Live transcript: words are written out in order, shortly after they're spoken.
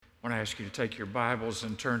I want to ask you to take your Bibles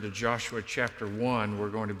and turn to Joshua chapter 1. We're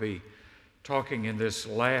going to be talking in this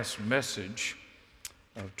last message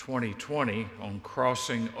of 2020 on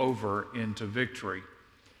crossing over into victory.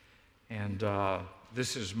 And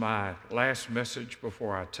this is my last message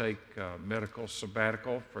before I take medical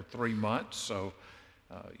sabbatical for 3 months. So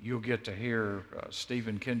you'll get to hear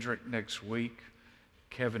Stephen Kendrick next week,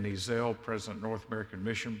 Kevin Ezell, President, North American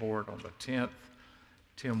Mission Board, on the 10th,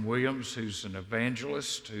 Tim Williams, who's an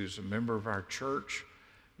evangelist, who's a member of our church,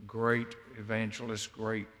 great evangelist,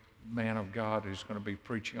 great man of God, who's going to be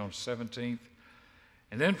preaching on 17th.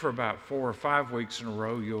 And then for about 4 or 5 weeks in a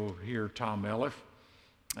row, you'll hear Tom Elliff.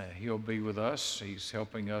 He'll be with us. He's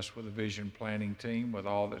helping us with the vision planning team with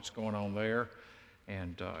all that's going on there.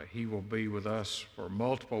 And he will be with us for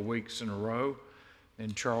multiple weeks in a row.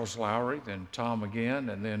 Then Charles Lowry, then Tom again,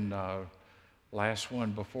 and then last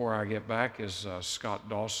one before I get back is Scott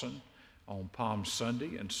Dawson on Palm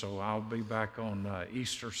Sunday. And so I'll be back on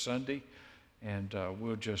Easter Sunday, and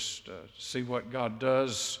we'll just see what God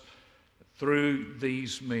does through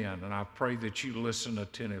these men. And I pray that you listen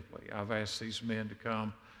attentively. I've asked these men to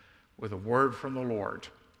come with a word from the Lord,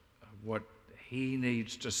 what he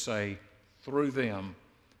needs to say through them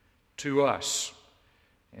to us,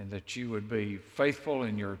 and that you would be faithful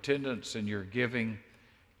in your attendance and your giving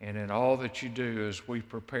and in all that you do as we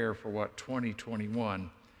prepare for what 2021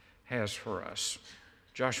 has for us.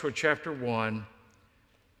 Joshua chapter 1,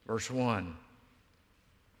 verse 1.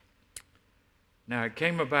 Now it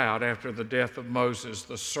came about after the death of Moses,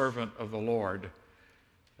 the servant of the Lord,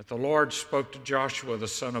 that the Lord spoke to Joshua the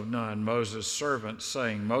son of Nun, Moses' servant,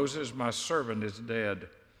 saying, Moses, my servant, is dead.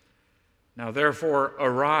 Now therefore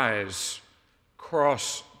arise,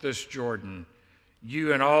 cross this Jordan,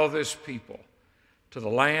 you and all this people, to the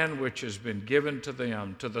land which has been given to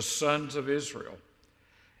them, to the sons of Israel.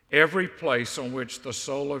 Every place on which the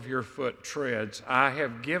sole of your foot treads, I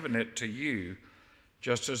have given it to you,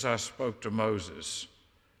 just as I spoke to Moses.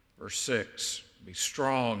 Verse 6, be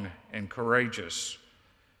strong and courageous,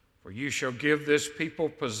 for you shall give this people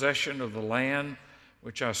possession of the land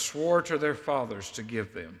which I swore to their fathers to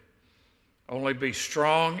give them. Only be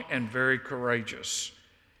strong and very courageous.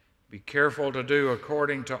 Be careful to do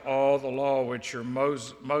according to all the law which your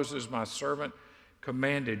Moses, my servant,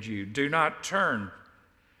 commanded you. Do not turn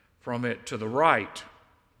from it to the right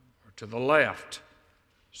or to the left,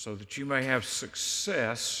 so that you may have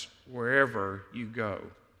success wherever you go.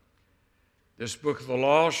 This book of the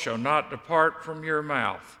law shall not depart from your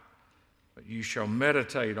mouth, but you shall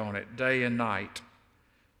meditate on it day and night,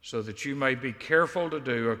 so that you may be careful to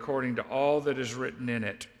do according to all that is written in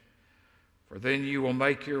it. For then you will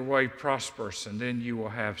make your way prosperous, and then you will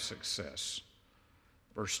have success.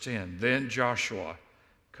 Verse 10, then Joshua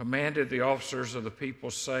commanded the officers of the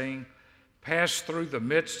people, saying, pass through the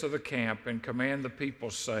midst of the camp and command the people,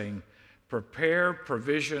 saying, prepare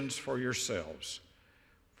provisions for yourselves.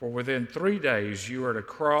 For within 3 days you are to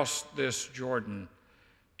cross this Jordan,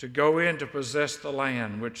 to go in to possess the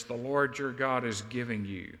land which the Lord your God is giving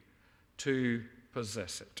you to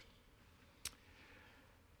possess it.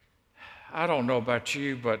 I don't know about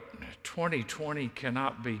you, but 2020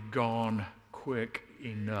 cannot be gone quick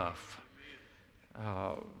enough.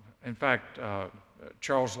 In fact,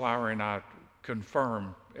 Charles Lowry and I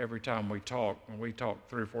confirm every time we talk, and we talk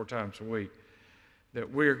 3 or 4 times a week, that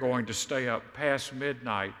we're going to stay up past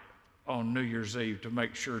midnight on New Year's Eve to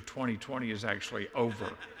make sure 2020 is actually over.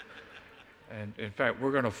 And in fact,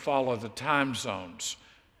 we're going to follow the time zones.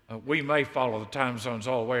 We may follow the time zones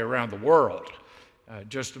all the way around the world,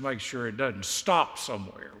 just to make sure it doesn't stop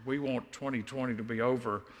somewhere. We want 2020 to be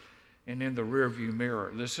over and in the rearview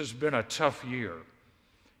mirror. This has been a tough year.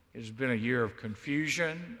 It's been a year of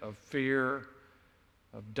confusion, of fear,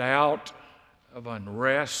 of doubt, of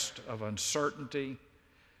unrest, of uncertainty,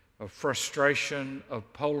 of frustration,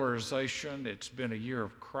 of polarization. It's been a year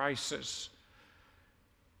of crisis.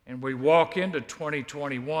 And we walk into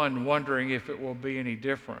 2021 wondering if it will be any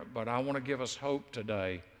different. But I want to give us hope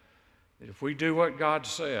today that if we do what God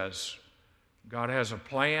says, God has a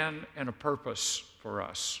plan and a purpose for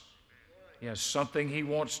us. He has something he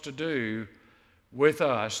wants to do with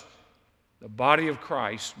us, the body of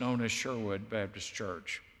Christ known as Sherwood Baptist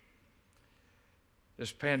Church.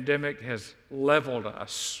 This pandemic has leveled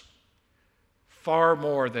us far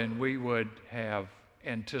more than we would have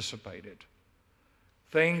anticipated.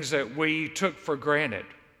 Things that we took for granted,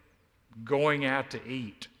 going out to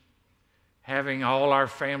eat, having all our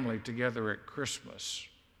family together at Christmas,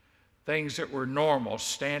 things that were normal,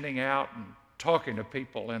 standing out and talking to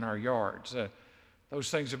people in our yards. Those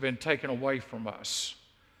things have been taken away from us.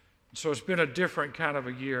 So it's been a different kind of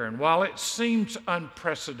a year. And while it seems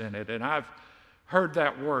unprecedented, and I've heard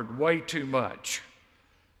that word way too much,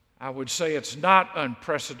 I would say it's not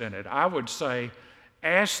unprecedented. I would say,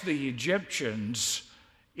 ask the Egyptians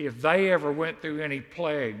if they ever went through any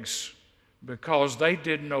plagues because they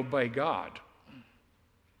didn't obey God.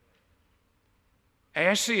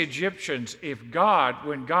 Ask the Egyptians if God,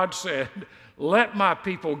 when God said, let my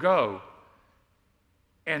people go,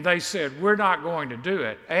 and they said, we're not going to do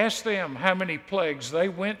it, ask them how many plagues they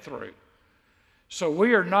went through. So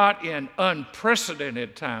we are not in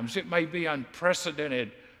unprecedented times. It may be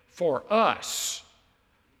unprecedented for us,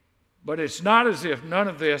 but it's not as if none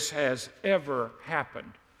of this has ever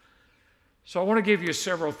happened. So I want to give you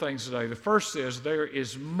several things today. The first is there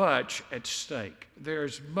is much at stake. There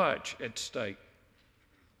is much at stake.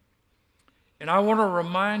 And I want to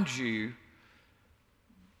remind you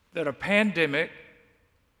that a pandemic,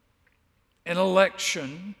 an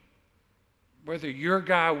election, whether your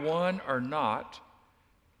guy won or not,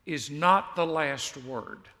 is not the last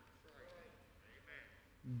word.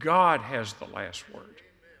 God has the last word.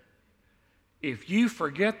 If you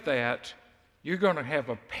forget that, you're going to have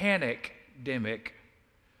a panic-demic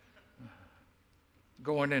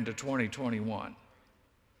going into 2021.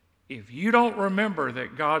 If you don't remember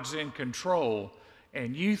that God's in control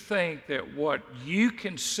and you think that what you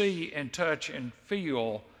can see and touch and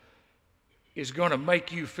feel is going to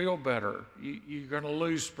make you feel better, you're going to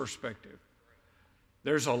lose perspective.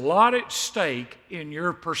 There's a lot at stake in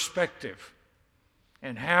your perspective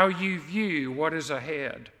and how you view what is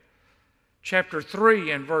ahead. Chapter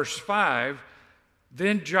 3 and verse 5,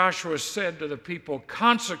 then Joshua said to the people,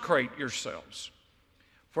 consecrate yourselves,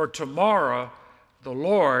 for tomorrow the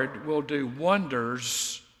Lord will do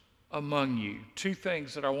wonders among you. Two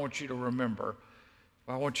things that I want you to remember.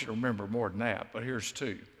 Well, I want you to remember more than that, but here's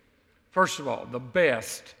two. First of all, the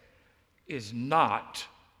best is not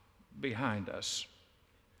behind us.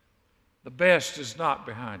 The best is not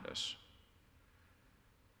behind us.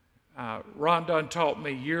 Ron Dunn taught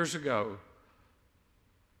me years ago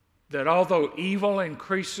that although evil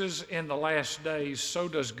increases in the last days, so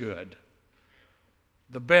does good.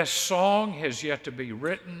 The best song has yet to be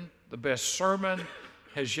written, the best sermon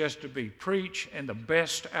has yet to be preached, and the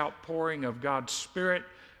best outpouring of God's Spirit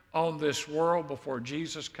on this world before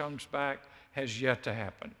Jesus comes back has yet to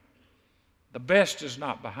happen. The best is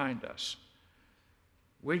not behind us.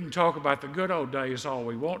 We can talk about the good old days all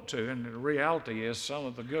we want to, and the reality is some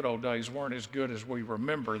of the good old days weren't as good as we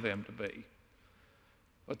remember them to be.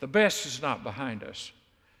 But the best is not behind us.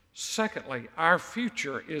 Secondly, our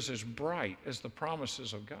future is as bright as the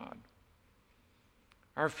promises of God.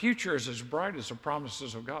 Our future is as bright as the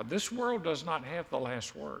promises of God. This world does not have the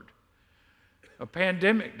last word. A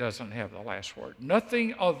pandemic doesn't have the last word.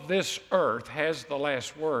 Nothing of this earth has the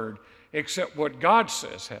last word except what God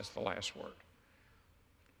says has the last word.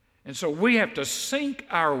 And so we have to sync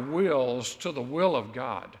our wills to the will of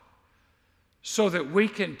God so that we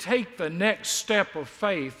can take the next step of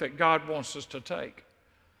faith that God wants us to take.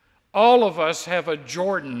 All of us have a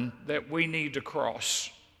Jordan that we need to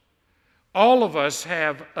cross. All of us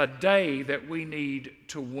have a day that we need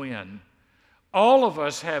to win. All of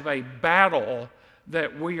us have a battle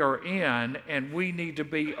that we are in, and we need to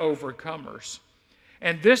be overcomers.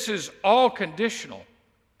 And this is all conditional.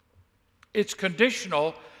 It's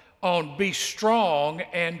conditional on be strong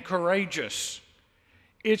and courageous.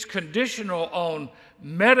 It's conditional on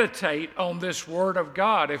meditate on this Word of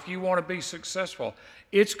God if you want to be successful.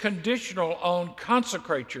 It's conditional on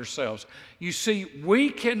consecrate yourselves. You see, we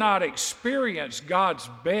cannot experience God's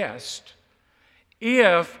best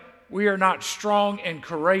if we are not strong and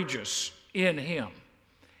courageous in Him.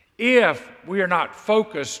 If we are not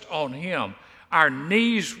focused on Him, our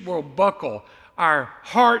knees will buckle, our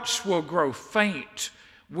hearts will grow faint,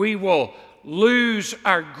 we will lose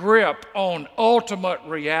our grip on ultimate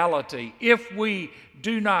reality if we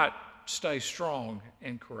do not stay strong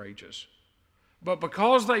and courageous. But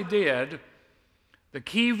because they did, the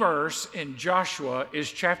key verse in Joshua is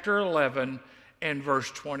chapter 11 and verse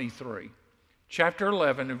 23. Chapter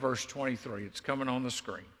 11 and verse 23. It's coming on the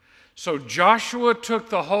screen. So Joshua took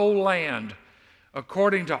the whole land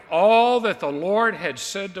according to all that the Lord had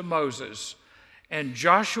said to Moses, and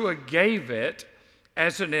Joshua gave it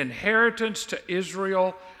as an inheritance to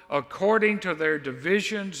Israel according to their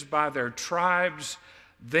divisions by their tribes.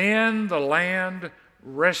 Then the land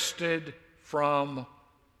rested from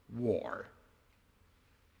war.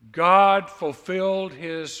 God fulfilled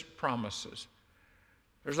His promises.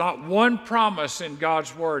 There's not one promise in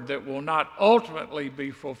God's Word that will not ultimately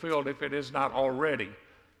be fulfilled if it has not already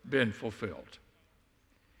been fulfilled.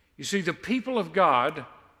 You see, the people of God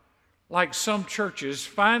like some churches,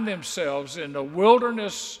 find themselves in the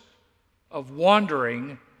wilderness of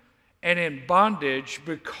wandering and in bondage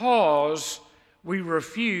because we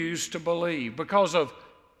refuse to believe, because of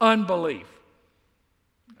unbelief.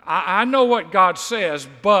 I know what God says,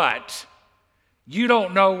 but you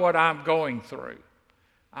don't know what I'm going through.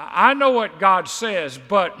 I know what God says,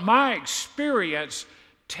 but my experience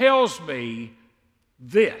tells me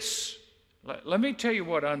this. Let me tell you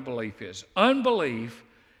what unbelief is. Unbelief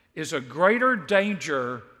is a greater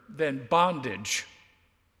danger than bondage,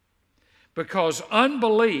 because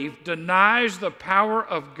unbelief denies the power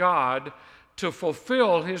of God to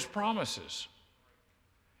fulfill His promises.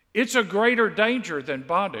 It's a greater danger than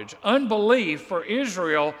bondage. Unbelief for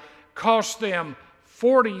Israel cost them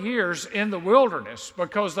 40 years in the wilderness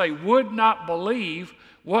because they would not believe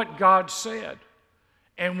what God said.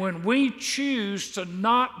 And when we choose to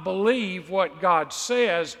not believe what God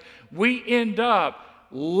says, we end up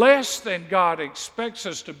less than God expects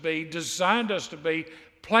us to be, designed us to be,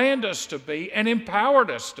 planned us to be, and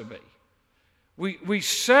empowered us to be. We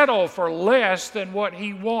settle for less than what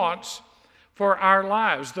He wants for our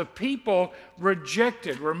lives. The people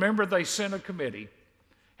rejected. Remember, they sent a committee,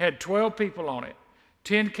 had 12 people on it.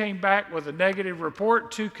 10 came back with a negative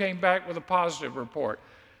report, 2 came back with a positive report.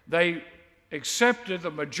 They accepted the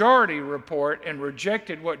majority report and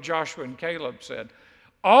rejected what Joshua and Caleb said.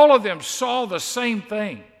 All of them saw the same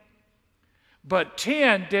thing, but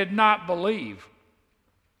 10 did not believe.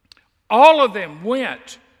 All of them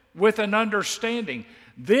went with an understanding.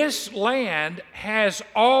 This land has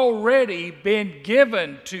already been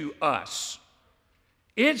given to us.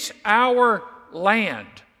 It's our land.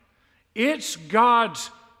 It's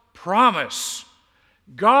God's promise.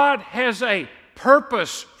 God has a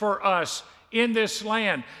purpose for us in this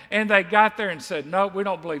land. And they got there and said, no, we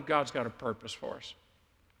don't believe God's got a purpose for us.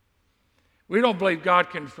 We don't believe God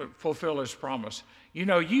can fulfill His promise. You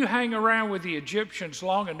know, you hang around with the Egyptians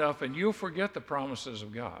long enough and you'll forget the promises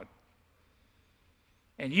of God.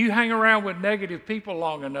 And you hang around with negative people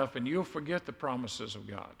long enough and you'll forget the promises of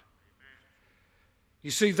God.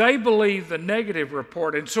 You see, they believed the negative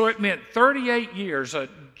report, and so it meant 38 years, a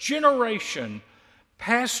generation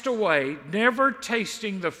passed away, never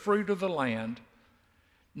tasting the fruit of the land,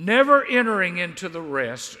 never entering into the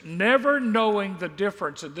rest, never knowing the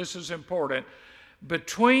difference, and this is important,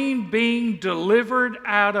 between being delivered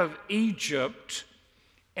out of Egypt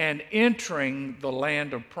and entering the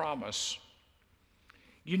land of promise.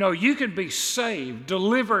 You know, you can be saved,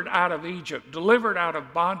 delivered out of Egypt, delivered out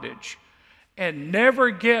of bondage, and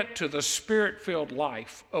never get to the Spirit-filled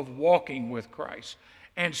life of walking with Christ,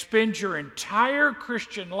 and spend your entire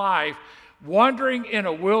Christian life wandering in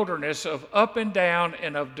a wilderness of up and down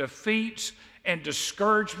and of defeats and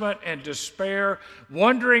discouragement and despair,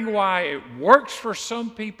 wondering why it works for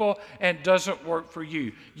some people and doesn't work for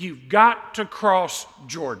you. You've got to cross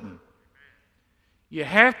Jordan. You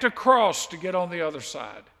have to cross to get on the other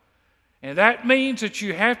side. And that means that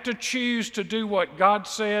you have to choose to do what God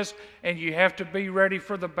says, and you have to be ready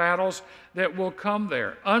for the battles that will come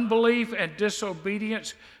there. Unbelief and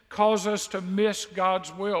disobedience cause us to miss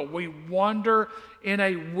God's will. We wander in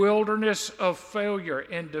a wilderness of failure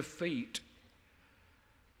and defeat.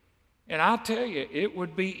 And I'll tell you, it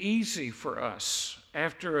would be easy for us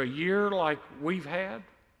after a year like we've had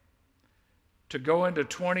to go into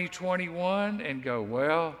 2021 and go,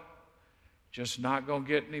 well, just not going to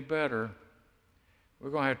get any better. We're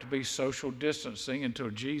going to have to be social distancing until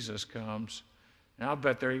Jesus comes. And I'll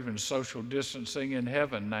bet they're even social distancing in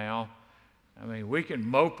heaven now. I mean, we can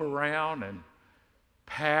mope around and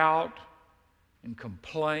pout and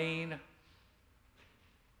complain.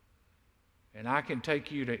 And I can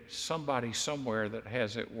take you to somebody somewhere that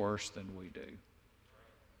has it worse than we do.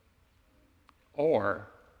 Or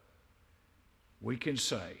we can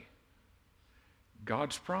say,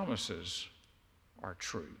 God's promises are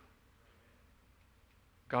true.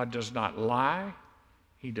 God does not lie.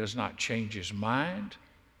 He does not change His mind.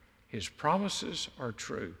 His promises are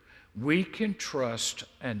true. We can trust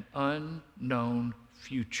an unknown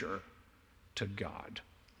future to God.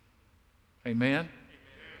 Amen?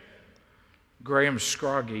 Graham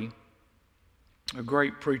Scroggie, a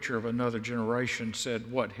great preacher of another generation,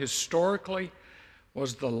 said what historically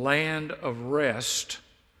was the land of rest,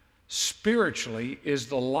 spiritually is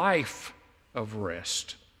the life of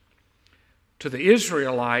rest. To the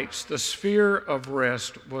Israelites, the sphere of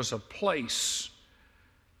rest was a place,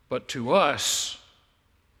 but to us,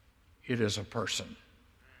 it is a person.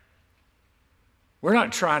 We're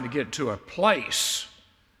not trying to get to a place.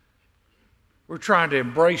 We're trying to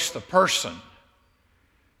embrace the person.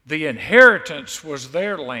 The inheritance was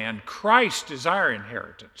their land. Christ is our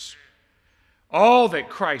inheritance. All that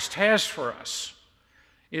Christ has for us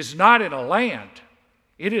is not in a land.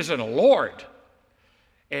 It is in a Lord.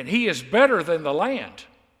 And He is better than the land.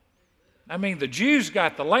 I mean, the Jews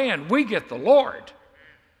got the land, we get the Lord.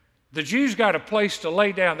 The Jews got a place to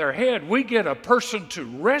lay down their head, we get a person to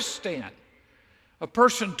rest in, a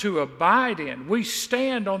person to abide in. We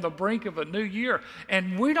stand on the brink of a new year,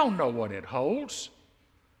 and we don't know what it holds.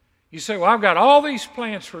 You say, well, I've got all these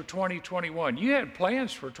plans for 2021. You had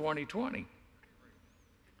plans for 2020.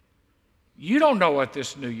 You don't know what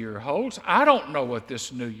this new year holds. I don't know what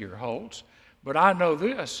this new year holds. But I know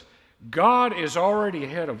this, God is already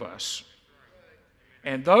ahead of us.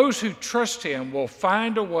 And those who trust Him will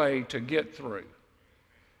find a way to get through.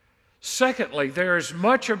 Secondly, there is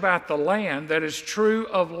much about the land that is true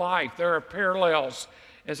of life. There are parallels,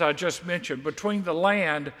 as I just mentioned, between the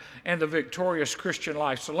land and the victorious Christian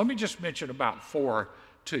life. So let me just mention about 4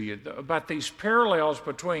 to you, about these parallels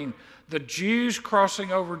between the Jews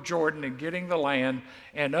crossing over Jordan and getting the land,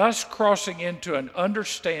 and us crossing into an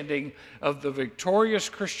understanding of the victorious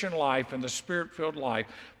Christian life and the Spirit-filled life.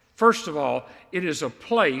 First of all, it is a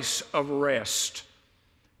place of rest.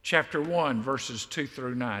 Chapter 1, verses 2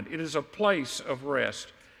 through 9. It is a place of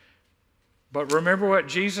rest. But remember what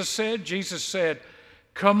Jesus said? Jesus said,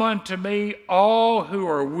 "Come unto me, all who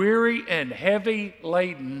are weary and heavy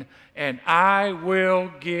laden, and I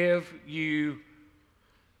will give you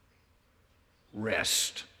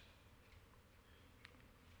rest."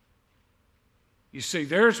 You see,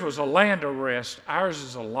 theirs was a land of rest. Ours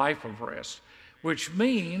is a life of rest, which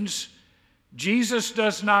means Jesus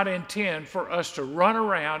does not intend for us to run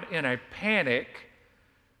around in a panic,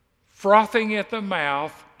 frothing at the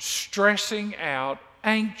mouth, stressing out,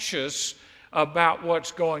 anxious about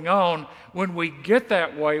what's going on. When we get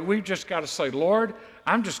that way, we've just got to say, Lord,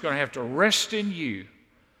 I'm just going to have to rest in you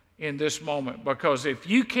in this moment, because if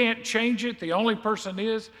you can't change it, the only person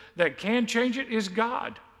that can change it is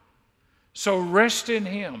God. So rest in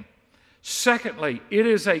Him. Secondly, it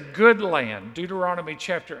is a good land. Deuteronomy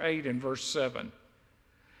chapter 8 and verse 7.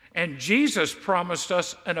 And Jesus promised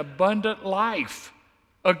us an abundant life,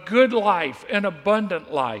 a good life, an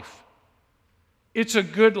abundant life. It's a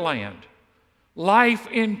good land. Life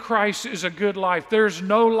in Christ is a good life. There's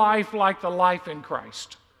no life like the life in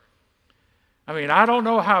Christ. I mean, I don't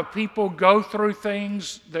know how people go through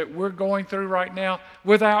things that we're going through right now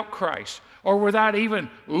without Christ, or without even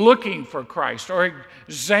looking for Christ, or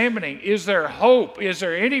examining, is there hope? Is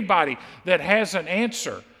there anybody that has an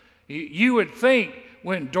answer? You would think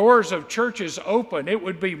when doors of churches open, it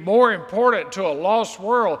would be more important to a lost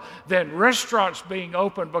world than restaurants being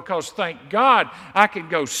open, because thank God I can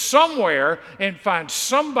go somewhere and find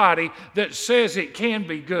somebody that says it can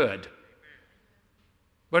be good.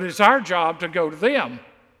 But it's our job to go to them,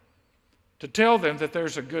 to tell them that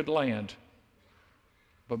there's a good land.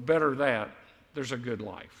 But better that, there's a good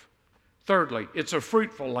life. Thirdly, it's a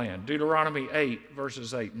fruitful land. Deuteronomy 8,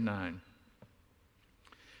 verses 8 and 9.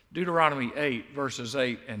 Deuteronomy 8, verses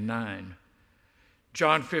 8 and 9.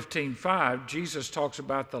 John 15:5, Jesus talks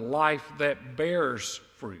about the life that bears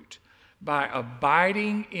fruit by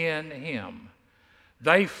abiding in Him.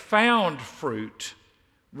 They found fruit.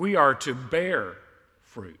 We are to bear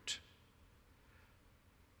fruit.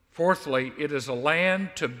 Fourthly, it is a land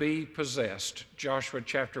to be possessed. Joshua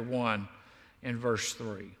chapter 1 and verse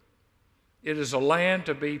 3. It is a land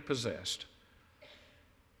to be possessed.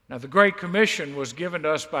 Now, the Great Commission was given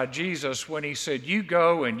to us by Jesus when He said, you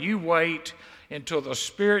go and you wait until the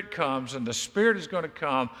Spirit comes, and the Spirit is going to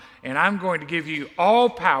come, and I'm going to give you all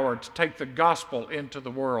power to take the gospel into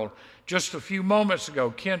the world. Just a few moments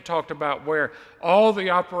ago, Ken talked about where all the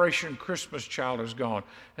Operation Christmas Child has gone.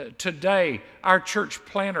 Today, our church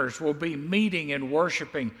planters will be meeting and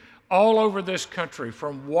worshiping all over this country,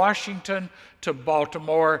 from Washington to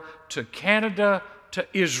Baltimore to Canada to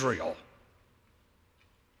Israel.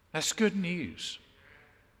 That's good news.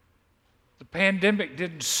 The pandemic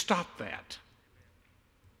didn't stop that.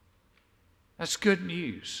 That's good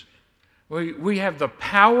news. We have the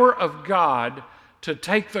power of God to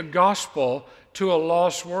take the gospel to a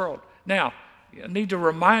lost world. Now, I need to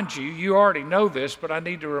remind you, you already know this, but I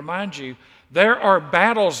need to remind you, there are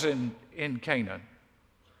battles in Canaan.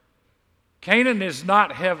 Canaan is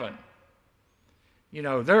not heaven. You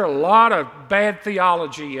know, there are a lot of bad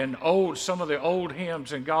theology in some of the old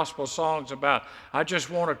hymns and gospel songs about, I just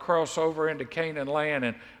want to cross over into Canaan land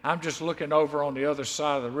and I'm just looking over on the other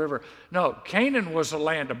side of the river. No, Canaan was a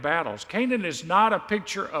land of battles. Canaan is not a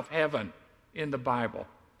picture of heaven in the Bible.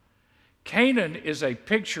 Canaan is a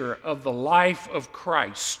picture of the life of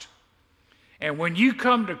Christ. And when you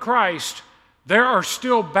come to Christ, there are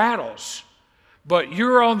still battles. but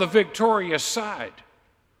you're on the victorious side.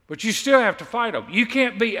 But you still have to fight them. You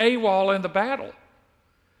can't be AWOL in the battle.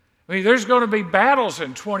 I mean, there's going to be battles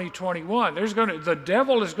in 2021. The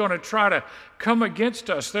devil is going to try to come against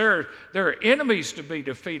us. There are enemies to be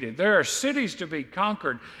defeated. There are cities to be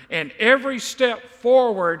conquered. And every step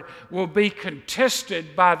forward will be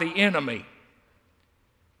contested by the enemy.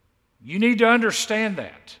 You need to understand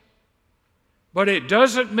that. But it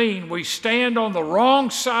doesn't mean we stand on the wrong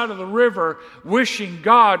side of the river wishing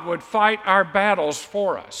God would fight our battles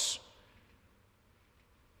for us.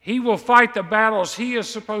 He will fight the battles he is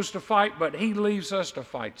supposed to fight, but he leaves us to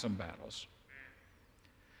fight some battles.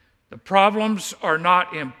 The problems are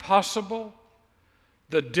not impossible.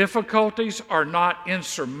 The difficulties are not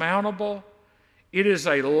insurmountable. It is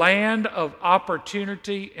a land of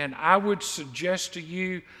opportunity, and I would suggest to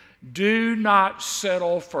you, do not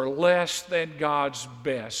settle for less than God's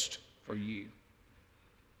best for you.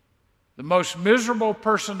 The most miserable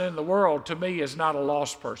person in the world, to me, is not a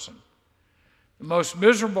lost person. The most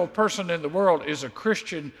miserable person in the world is a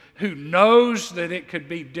Christian who knows that it could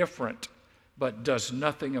be different, but does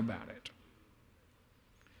nothing about it.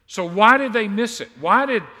 So why did they miss it? Why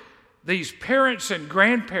did these parents and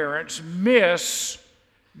grandparents miss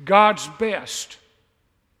God's best?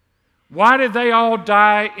 Why did they all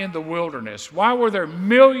die in the wilderness? Why were there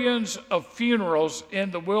millions of funerals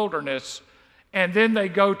in the wilderness and then they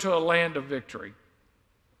go to a land of victory?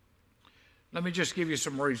 Let me just give you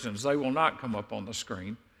some reasons. They will not come up on the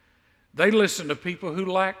screen. They listened to people who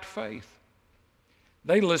lacked faith.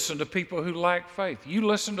 They listened to people who lacked faith. You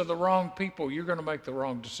listen to the wrong people, you're going to make the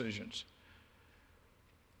wrong decisions.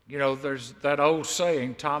 You know, there's that old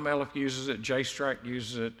saying, Tom Elliff uses it, Jay Strack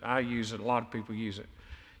uses it, I use it, a lot of people use it.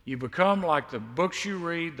 You become like the books you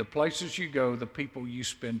read, the places you go, the people you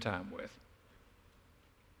spend time with.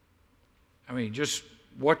 I mean, just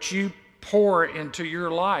what you pour into your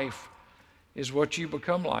life is what you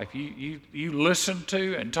become like. You listen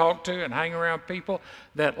to and talk to and hang around people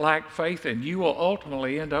that lack faith, and you will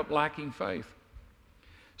ultimately end up lacking faith.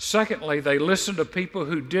 Secondly, they listened to people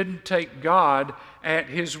who didn't take God at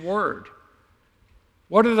His word.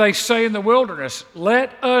 What do they say in the wilderness?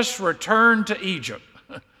 Let us return to Egypt.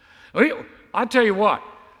 I tell you what,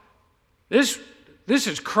 this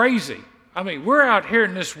is crazy. I mean, we're out here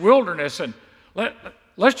in this wilderness, and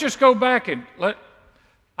let's just go back and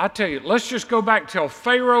let's just go back, tell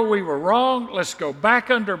Pharaoh we were wrong. Let's go back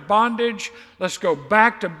under bondage. Let's go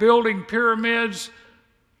back to building pyramids.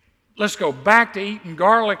 Let's go back to eating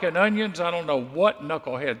garlic and onions. I don't know what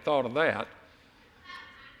knucklehead thought of that.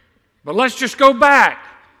 But let's just go back.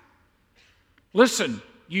 Listen,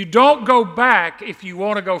 you don't go back if you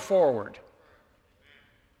want to go forward.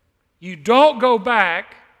 You don't go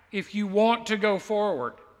back if you want to go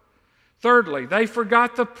forward. Thirdly, they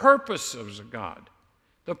forgot the purposes of God.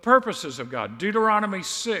 The purposes of God. Deuteronomy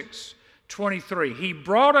 6:23. He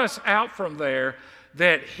brought us out from there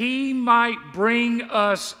that He might bring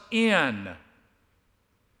us in.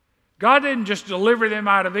 God didn't just deliver them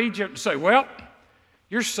out of Egypt and say, well,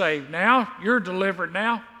 you're saved now. You're delivered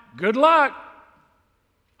now. Good luck.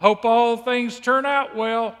 Hope all things turn out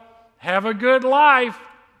well. Have a good life.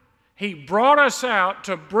 He brought us out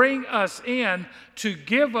to bring us in, to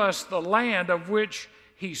give us the land of which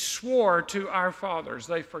He swore to our fathers.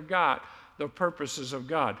 They forgot the purposes of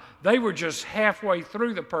God. They were just halfway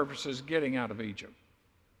through the purposes getting out of Egypt.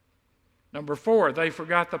 Number 4, they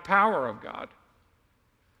forgot the power of God.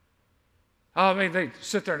 I mean, they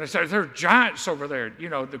sit there and they say, there are giants over there. You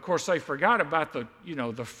know, of course, they forgot about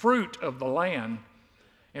the fruit of the land.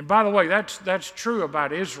 And by the way, that's true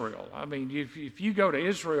about Israel. I mean, if you go to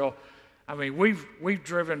Israel, I mean, we've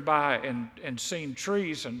driven by and seen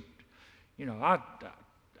trees, and you know,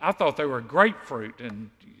 I thought they were grapefruit. And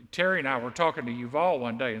Terry and I were talking to Yuval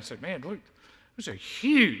one day and said, man, look, those are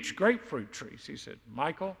huge grapefruit trees. He said,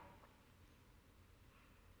 Michael,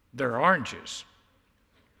 they're oranges.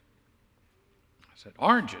 I said,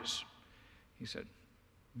 oranges? He said,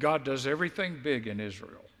 God does everything big in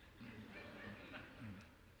Israel.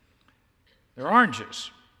 They're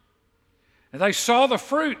oranges. And they saw the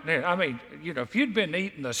fruit. I mean, you know, if you'd been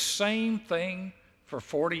eating the same thing for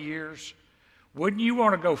 40 years, wouldn't you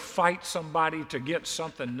want to go fight somebody to get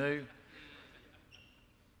something new?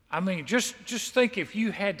 I mean, just think if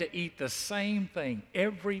you had to eat the same thing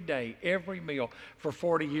every day, every meal for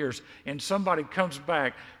 40 years, and somebody comes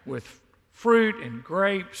back with fruit and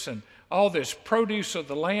grapes and all this produce of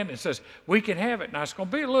the land and says, we can have it. Now, it's going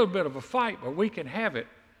to be a little bit of a fight, but we can have it.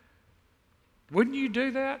 Wouldn't you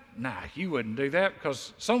do that? Nah, you wouldn't do that,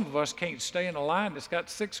 because some of us can't stay in a line that's got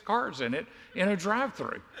 6 cars in it in a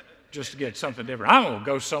drive-through just to get something different. I'm going to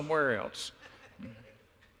go somewhere else.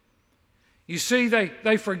 You see,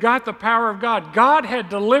 they forgot the power of God. God had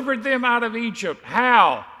delivered them out of Egypt.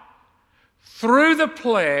 How? Through the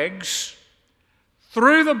plagues,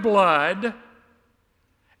 through the blood,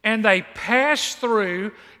 and they passed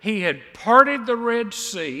through. He had parted the Red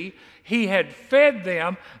Sea. He had fed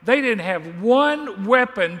them. They didn't have one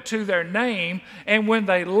weapon to their name. And when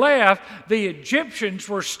they left, the Egyptians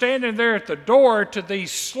were standing there at the door to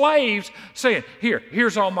these slaves saying,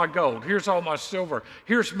 here's all my gold. Here's all my silver.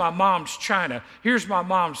 Here's my mom's china. Here's my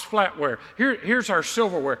mom's flatware. Here's our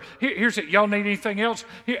silverware. Here's it. Y'all need anything else?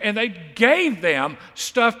 And they gave them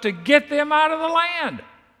stuff to get them out of the land.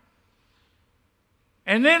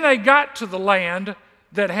 And then they got to the land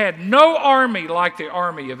that had no army like the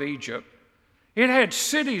army of Egypt. It had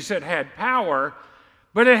cities that had power,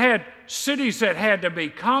 but it had cities that had to be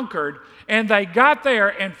conquered, and they got there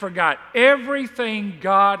and forgot everything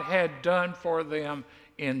God had done for them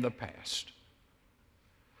in the past.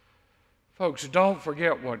 Folks, don't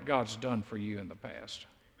forget what God's done for you in the past.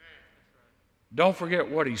 Don't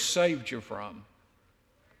forget what He saved you from.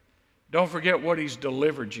 Don't forget what He's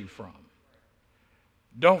delivered you from.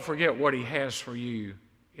 Don't forget what He has for you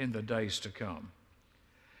in the days to come.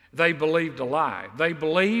 They believed a lie. They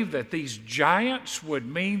believed that these giants would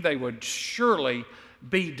mean they would surely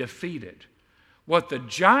be defeated. What the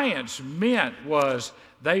giants meant was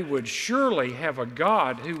they would surely have a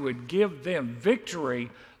God who would give them victory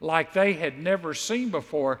like they had never seen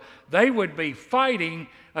before. They would be fighting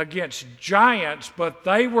against giants, but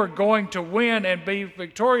they were going to win and be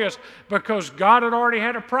victorious because God had already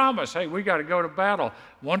had a promise. Hey, we got to go to battle.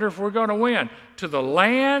 Wonder if we're going to win. To the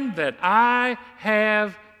land that I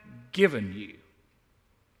have given you.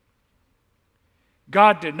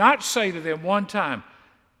 God did not say to them one time,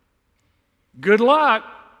 good luck.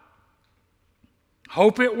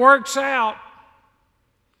 Hope it works out.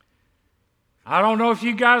 I don't know if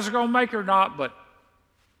you guys are going to make it or not, but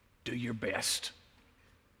do your best.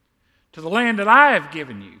 To the land that I have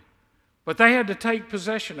given you. But they had to take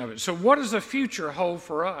possession of it. So what does the future hold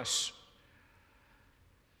for us?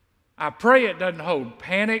 I pray it doesn't hold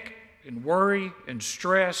panic and worry and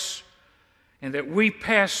stress, and that we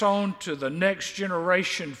pass on to the next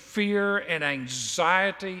generation fear and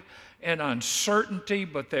anxiety and uncertainty,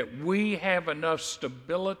 but that we have enough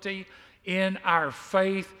stability in our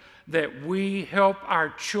faith that we help our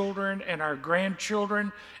children and our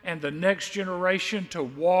grandchildren and the next generation to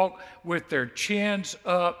walk with their chins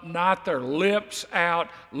up, not their lips out,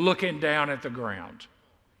 looking down at the ground.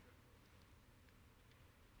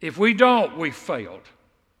 If we don't, we failed.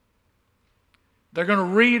 They're going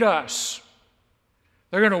to read us.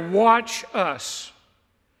 They're going to watch us.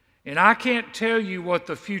 And I can't tell you what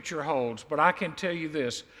the future holds, but I can tell you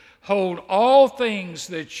this. Hold all things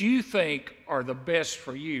that you think are the best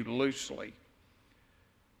for you loosely.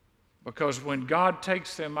 Because when God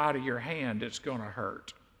takes them out of your hand, it's going to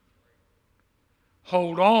hurt.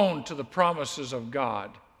 Hold on to the promises of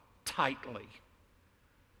God tightly,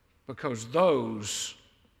 because those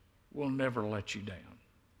will never let you down.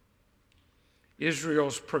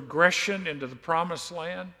 Israel's progression into the promised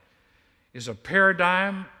land is a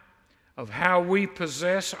paradigm of how we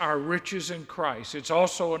possess our riches in Christ. It's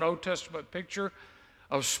also an Old Testament picture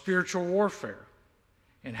of spiritual warfare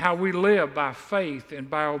and how we live by faith and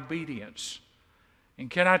by obedience. And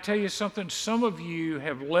can I tell you something? Some of you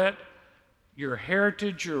have let your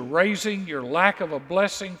heritage, your raising, your lack of a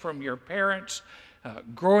blessing from your parents,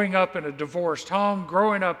 growing up in a divorced home,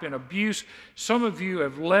 growing up in abuse, some of you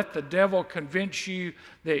have let the devil convince you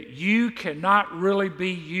that you cannot really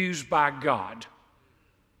be used by God.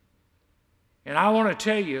 And I want to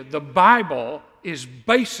tell you, the Bible is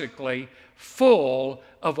basically full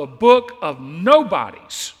of a book of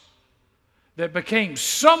nobodies that became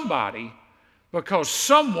somebody because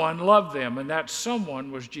someone loved them, and that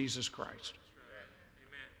someone was Jesus Christ.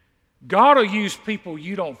 God will use people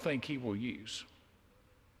you don't think He will use.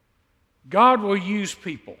 God will use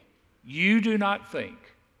people you do not think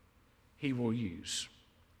He will use.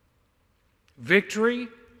 Victory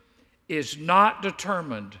is not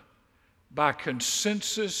determined by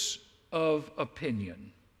consensus of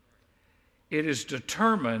opinion. It is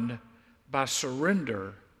determined by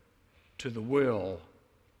surrender to the will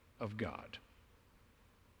of God.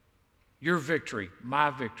 Your victory, my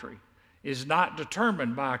victory, is not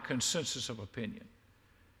determined by a consensus of opinion.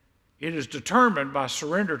 It is determined by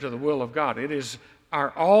surrender to the will of God. It is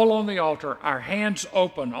our all on the altar, our hands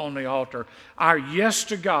open on the altar, our yes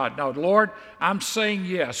to God. Now, Lord, I'm saying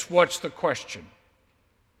yes. What's the question?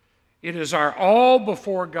 It is our all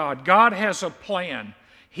before God. God has a plan.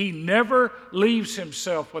 He never leaves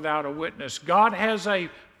Himself without a witness. God has a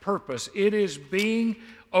purpose. It is being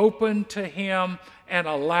open to Him and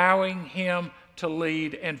allowing Him to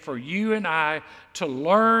lead, and for you and I to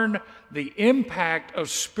learn the impact of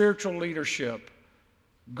spiritual leadership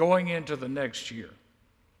going into the next year.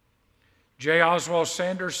 J. Oswald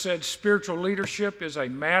Sanders said, spiritual leadership is a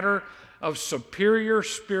matter of superior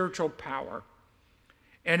spiritual power,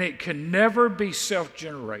 and it can never be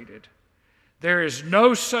self-generated. There is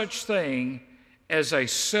no such thing as a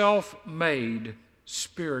self-made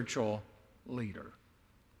spiritual leader.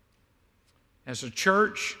 As a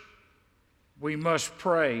church, we must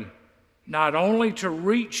pray not only to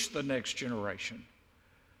reach the next generation,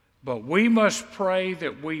 but we must pray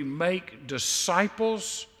that we make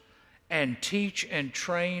disciples and teach and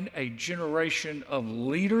train a generation of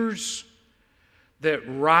leaders that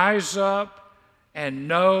rise up and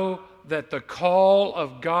know that the call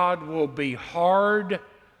of God will be hard,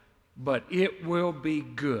 but it will be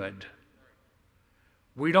good.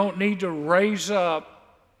 We don't need to raise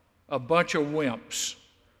up a bunch of wimps.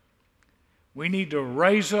 We need to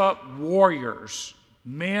raise up warriors,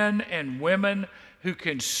 men and women who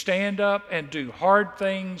can stand up and do hard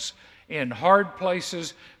things in hard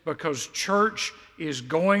places, because church is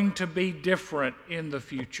going to be different in the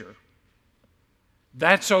future.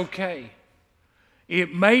 That's okay.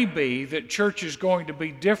 It may be that church is going to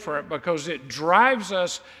be different because it drives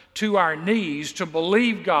us to our knees to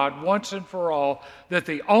believe God once and for all that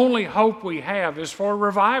the only hope we have is for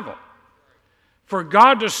revival. For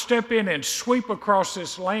God to step in and sweep across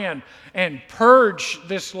this land and purge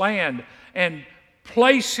this land and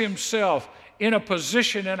place Himself in a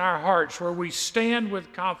position in our hearts where we stand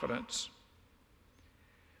with confidence.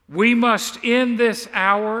 We must, in this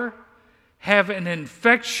hour, have an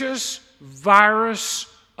infectious virus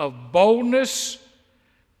of boldness,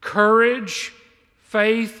 courage,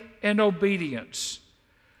 faith, and obedience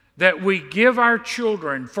that we give our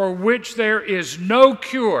children, for which there is no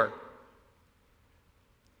cure.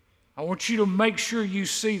 I want you to make sure you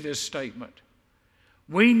see this statement.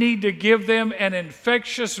 We need to give them an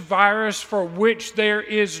infectious virus for which there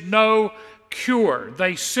is no cure.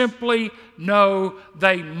 They simply know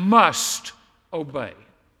they must obey.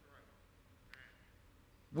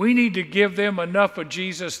 We need to give them enough of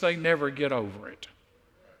Jesus they never get over it.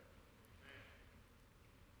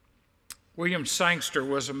 William Sangster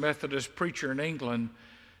was a Methodist preacher in England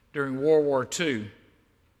during World War II,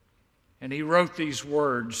 and he wrote these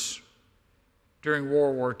words during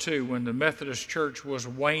World War II when the Methodist Church was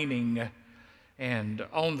waning and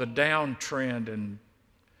on the downtrend, and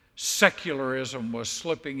secularism was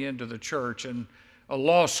slipping into the church, and a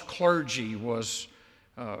lost clergy was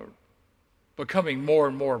becoming more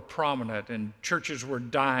and more prominent, and churches were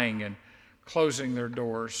dying and closing their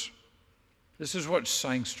doors. This is what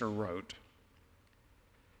Sangster wrote.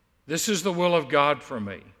 This is the will of God for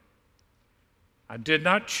me. I did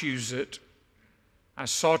not choose it. I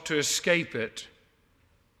sought to escape it,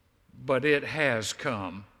 but it has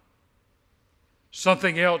come.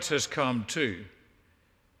 Something else has come too.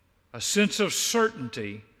 A sense of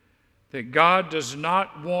certainty that God does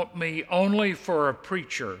not want me only for a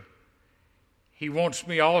preacher. He wants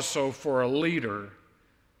me also for a leader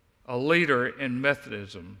in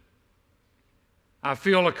Methodism. I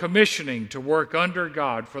feel a commissioning to work under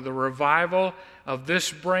God for the revival of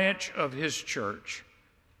this branch of His church,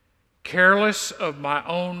 careless of my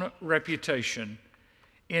own reputation,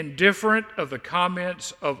 indifferent of the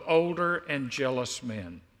comments of older and jealous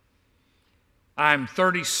men. I'm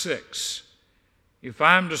 36. If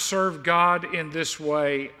I'm to serve God in this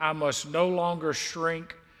way, I must no longer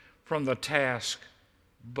shrink from the task,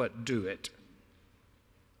 but do it.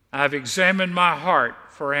 I've examined my heart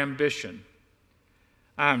for ambition.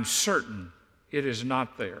 I'm certain it is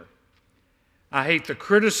not there. I hate the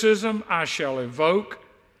criticism I shall evoke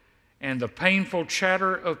and the painful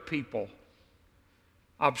chatter of people.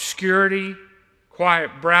 Obscurity,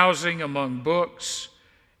 quiet browsing among books,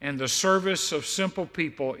 and the service of simple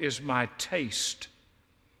people is my taste.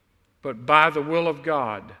 But by the will of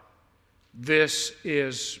God, this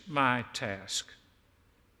is my task.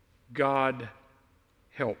 God,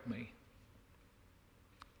 help me.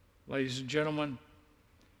 Ladies and gentlemen,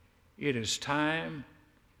 it is time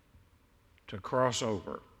to cross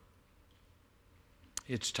over.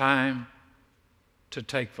 It's time to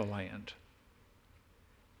take the land.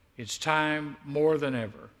 It's time more than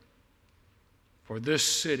ever for this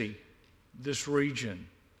city, this region,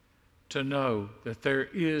 to know that there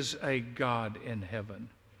is a God in heaven,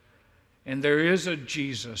 and there is a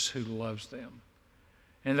Jesus who loves them,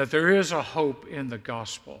 and that there is a hope in the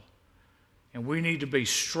gospel. And we need to be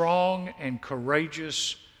strong and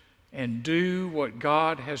courageous and do what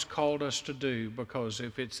God has called us to do, because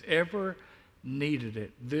if it's ever needed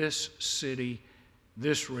it. This city,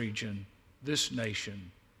 this region, this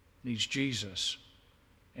nation needs Jesus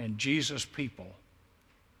and Jesus people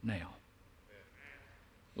now.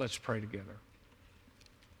 Let's pray together.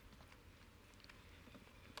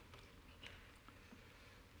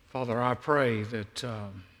 Father, I pray that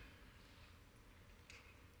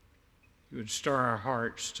you would stir our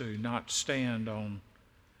hearts to not stand on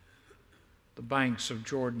the banks of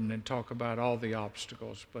Jordan and talk about all the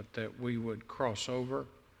obstacles, but that we would cross over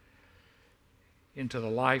into the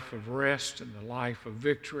life of rest and the life of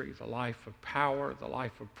victory, the life of power, the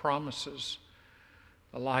life of promises,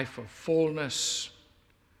 the life of fullness,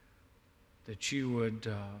 that you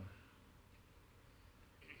would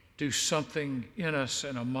do something in us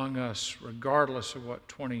and among us regardless of what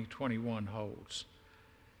 2021 holds,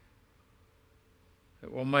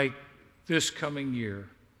 that will make this coming year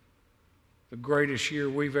the greatest year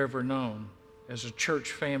we've ever known as a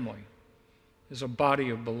church family, as a body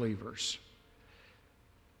of believers,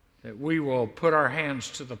 that we will put our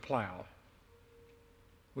hands to the plow,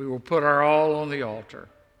 we will put our all on the altar,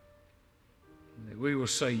 and that we will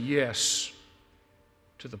say yes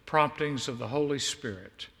to the promptings of the Holy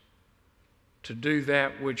Spirit to do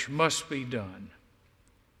that which must be done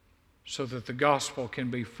so that the gospel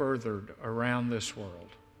can be furthered around this world.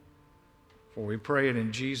 For we pray it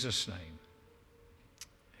in Jesus' name.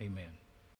 Amen.